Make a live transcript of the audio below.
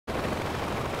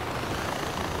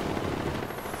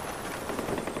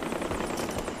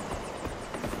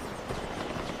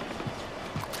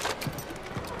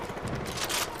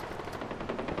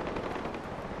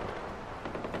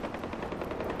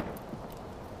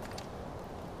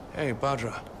Hey,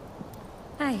 Badra.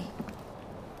 Hi.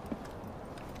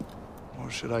 Or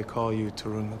should I call you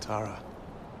Tarun Matara?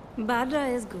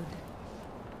 Badra is good.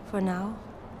 For now.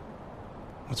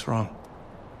 What's wrong?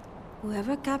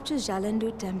 Whoever captures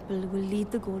Jalandu Temple will lead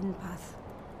the Golden Path.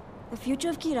 The future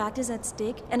of Kyrat is at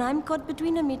stake, and I'm caught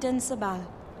between Amita and Sabal.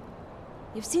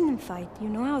 You've seen them fight, you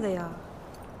know how they are.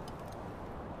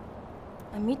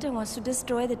 Amita wants to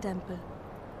destroy the temple.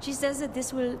 She says that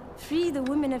this will free the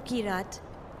women of Kyrat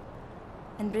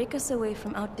and break us away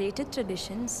from outdated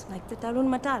traditions like the Tarun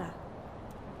Matara.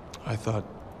 I thought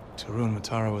Tarun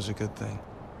Matara was a good thing.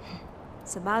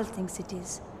 Sabal thinks it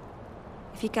is.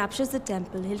 If he captures the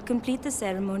temple, he'll complete the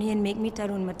ceremony and make me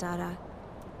Tarun Matara.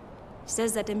 He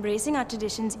says that embracing our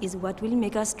traditions is what will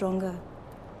make us stronger.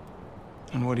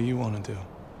 And what do you want to do?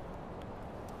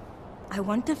 I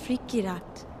want to free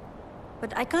Kyrat.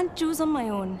 But I can't choose on my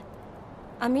own.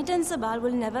 Amita and Sabal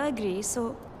will never agree,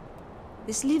 so...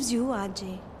 This leaves you,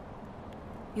 Ajay.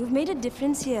 You've made a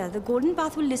difference here. The Golden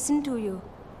Path will listen to you.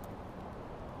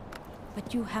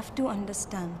 But you have to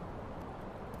understand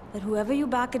that whoever you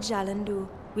back at Jalandu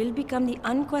will become the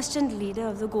unquestioned leader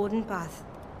of the Golden Path.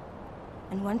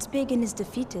 And once Pagan is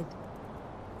defeated,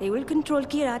 they will control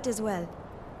Kyrat as well.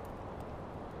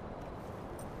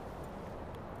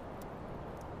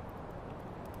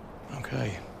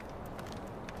 Okay.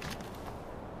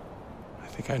 I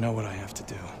think I know what I have to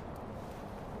do.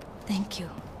 Thank you.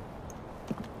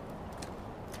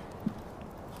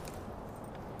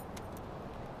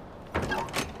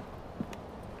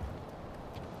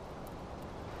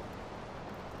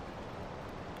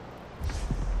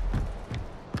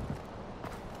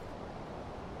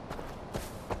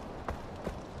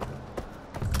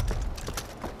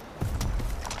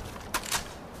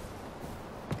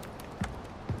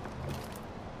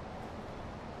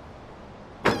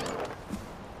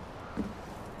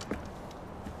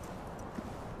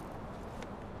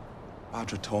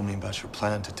 Badra told me about your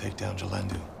plan to take down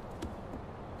Jalandu.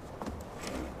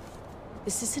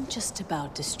 This isn't just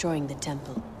about destroying the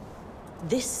temple.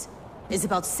 This is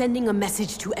about sending a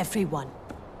message to everyone.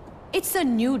 It's a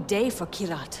new day for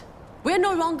Kyrat. We're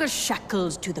no longer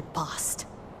shackled to the past.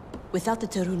 Without the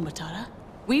Tarun Matara,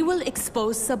 we will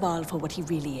expose Sabal for what he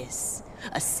really is.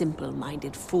 A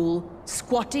simple-minded fool,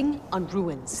 squatting on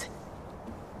ruins.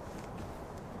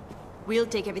 We'll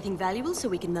take everything valuable so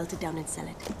we can melt it down and sell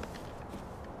it.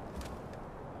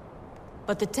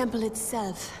 But the temple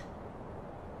itself,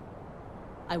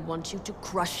 I want you to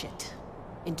crush it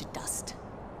into dust.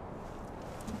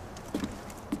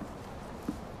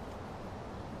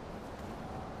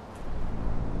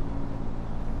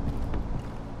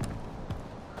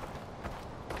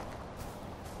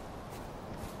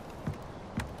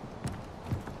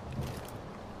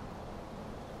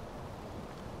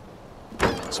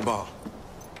 Sabal.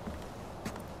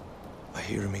 I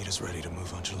hear Amita's ready to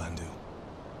move on Jalandu.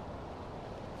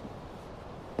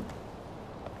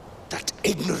 That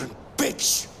ignorant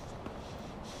bitch!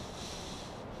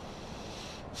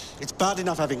 It's bad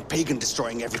enough having Pagan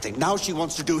destroying everything. Now she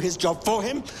wants to do his job for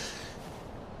him?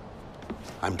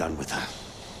 I'm done with her.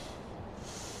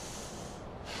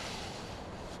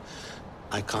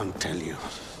 I can't tell you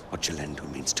what Jalandu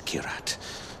means to Kyrat,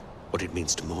 what it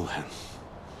means to Mohan.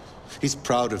 He's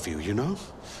proud of you, you know?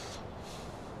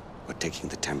 We're taking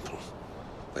the temple.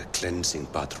 We're cleansing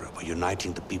Badra. We're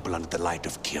uniting the people under the light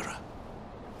of Kyrat.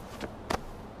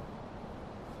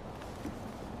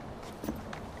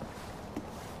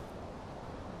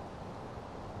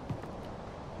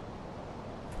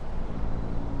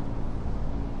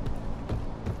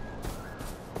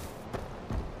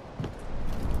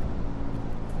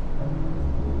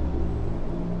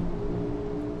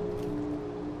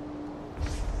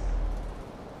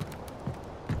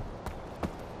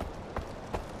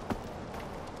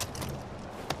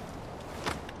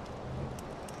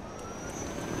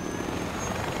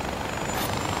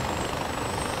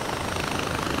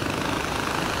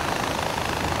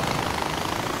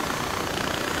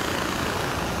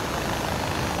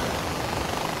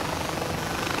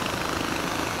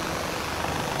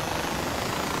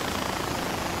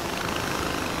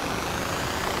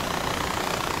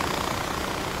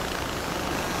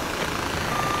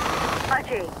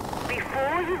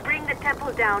 Before you bring the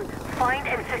temple down, find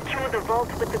and secure the vault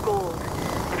with the gold.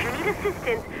 If you need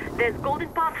assistance, there's Golden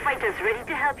Path fighters ready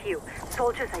to help you.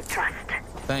 Soldiers I trust.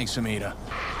 Thanks, Amita.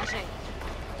 Ajay,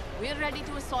 we're ready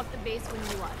to assault the base when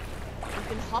you are. You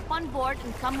can hop on board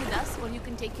and come with us, or you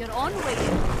can take your own way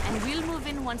in, and we'll move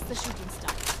in once the shooting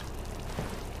starts.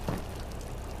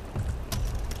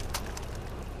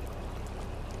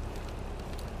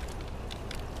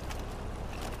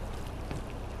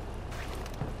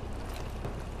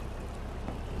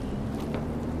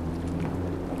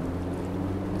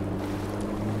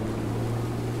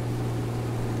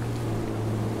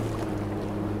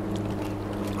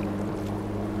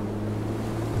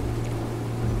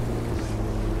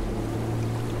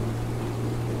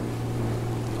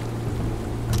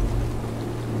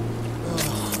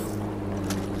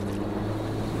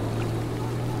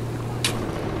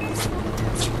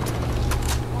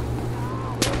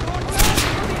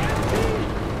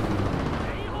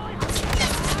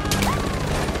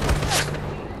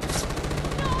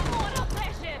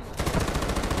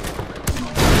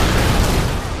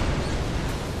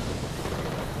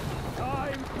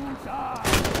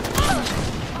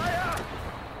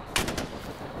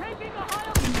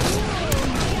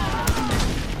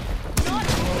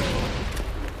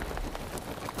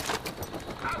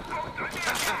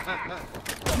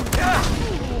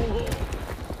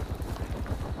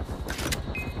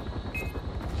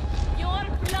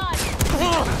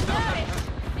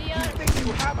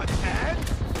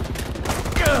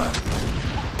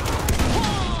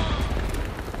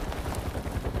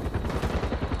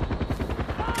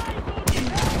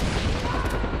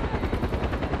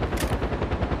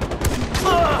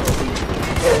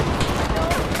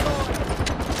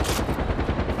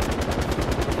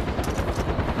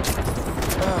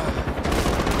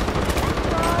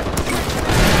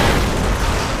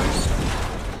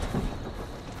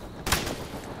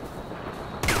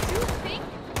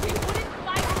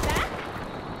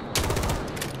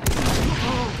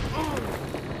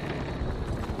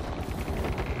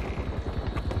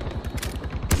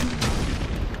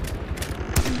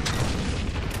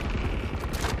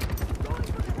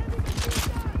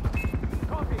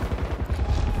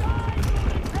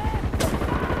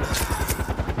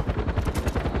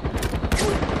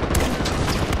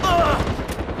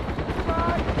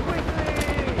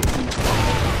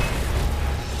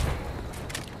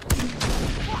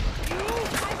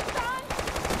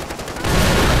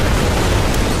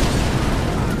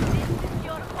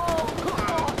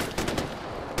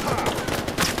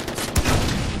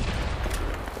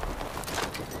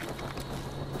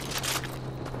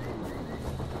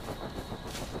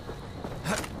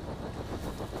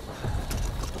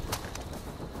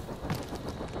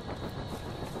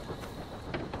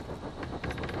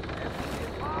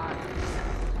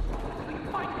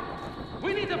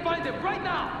 him right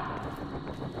now!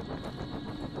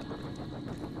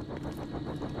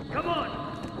 Come on!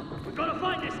 We're gonna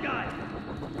find this guy!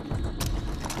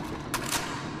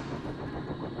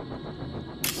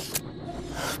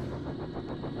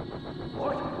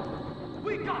 What?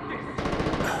 We got this!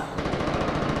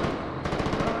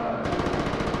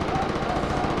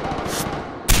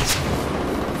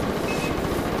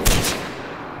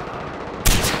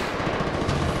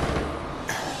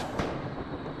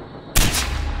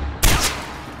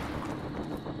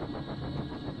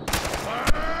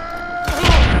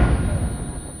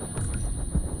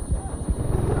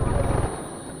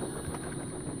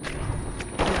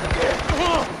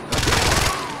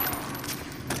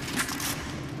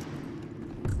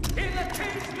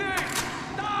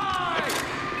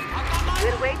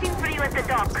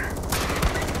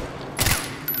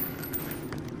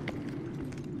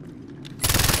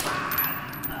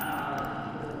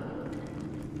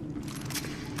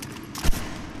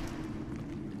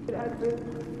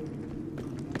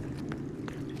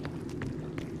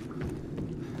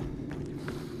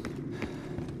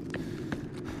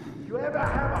 You ever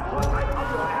have a hot light on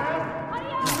your ass?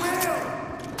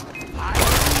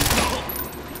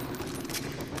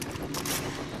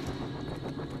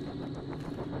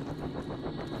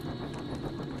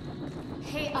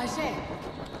 Hey, Ajay.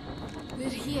 We're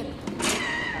here.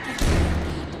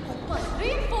 Open.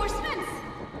 Reinforcements!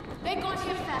 They got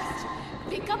here fast.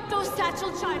 Pick up those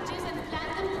satchel charges and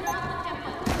plant them throughout the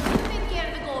temple. We'll take care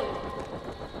of the gold.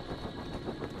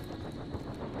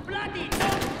 Bloody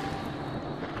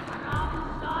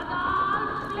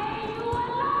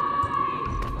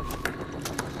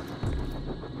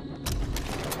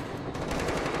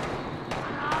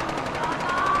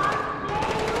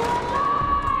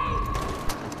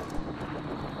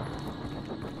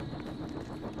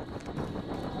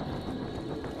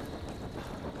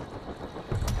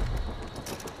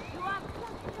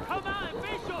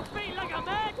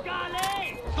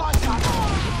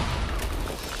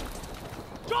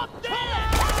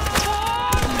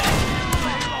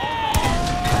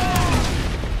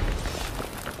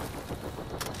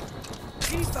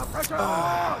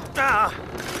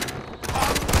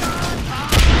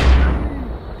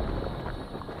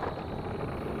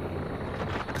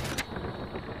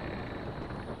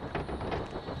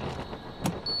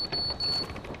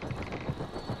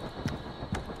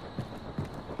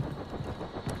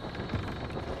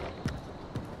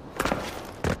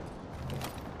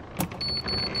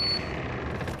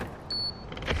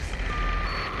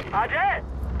Ajay,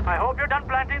 I hope you're done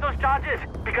planting those charges,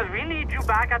 because we need you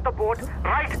back at the boat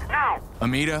right now.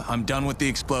 Amita, I'm done with the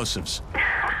explosives.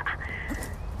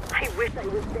 I wish I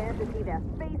was there to see their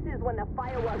faces when the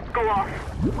fireworks go off.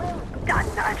 Well done,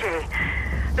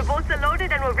 Ajay. The boats are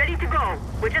loaded and we're ready to go.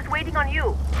 We're just waiting on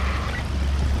you.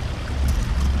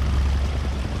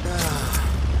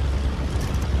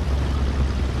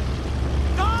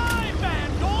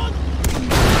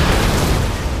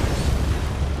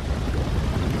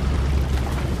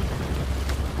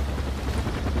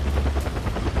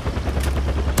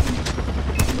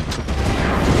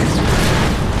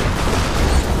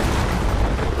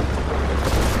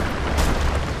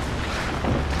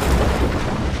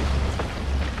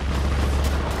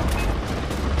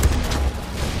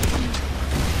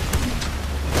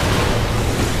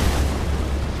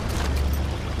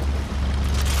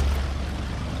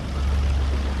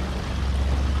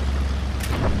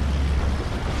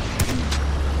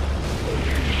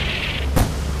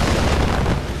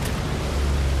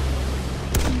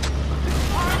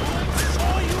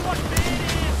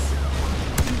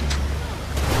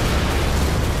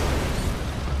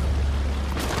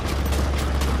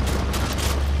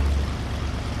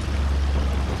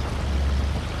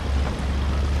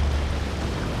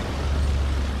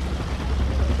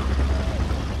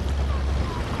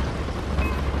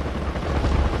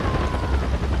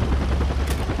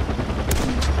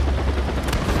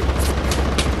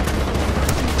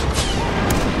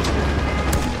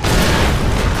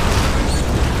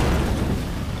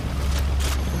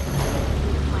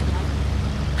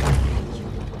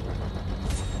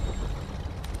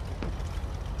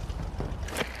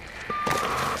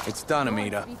 It's done,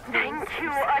 Amita. Thank you,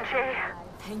 Ajay.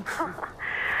 Thank you.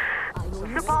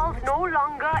 Sabal's no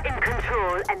longer in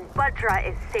control, and Bajra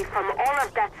is safe from all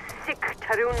of that sick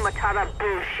Tarun Matara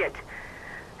bullshit.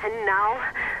 And now,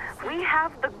 we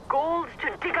have the gold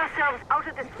to dig ourselves out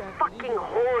of this fucking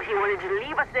hole he wanted to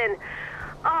leave us in.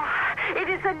 Oh, it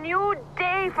is a new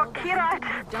day for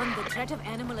Kyrat. Done. The threat of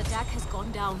animal attack has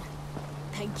gone down.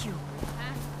 Thank you.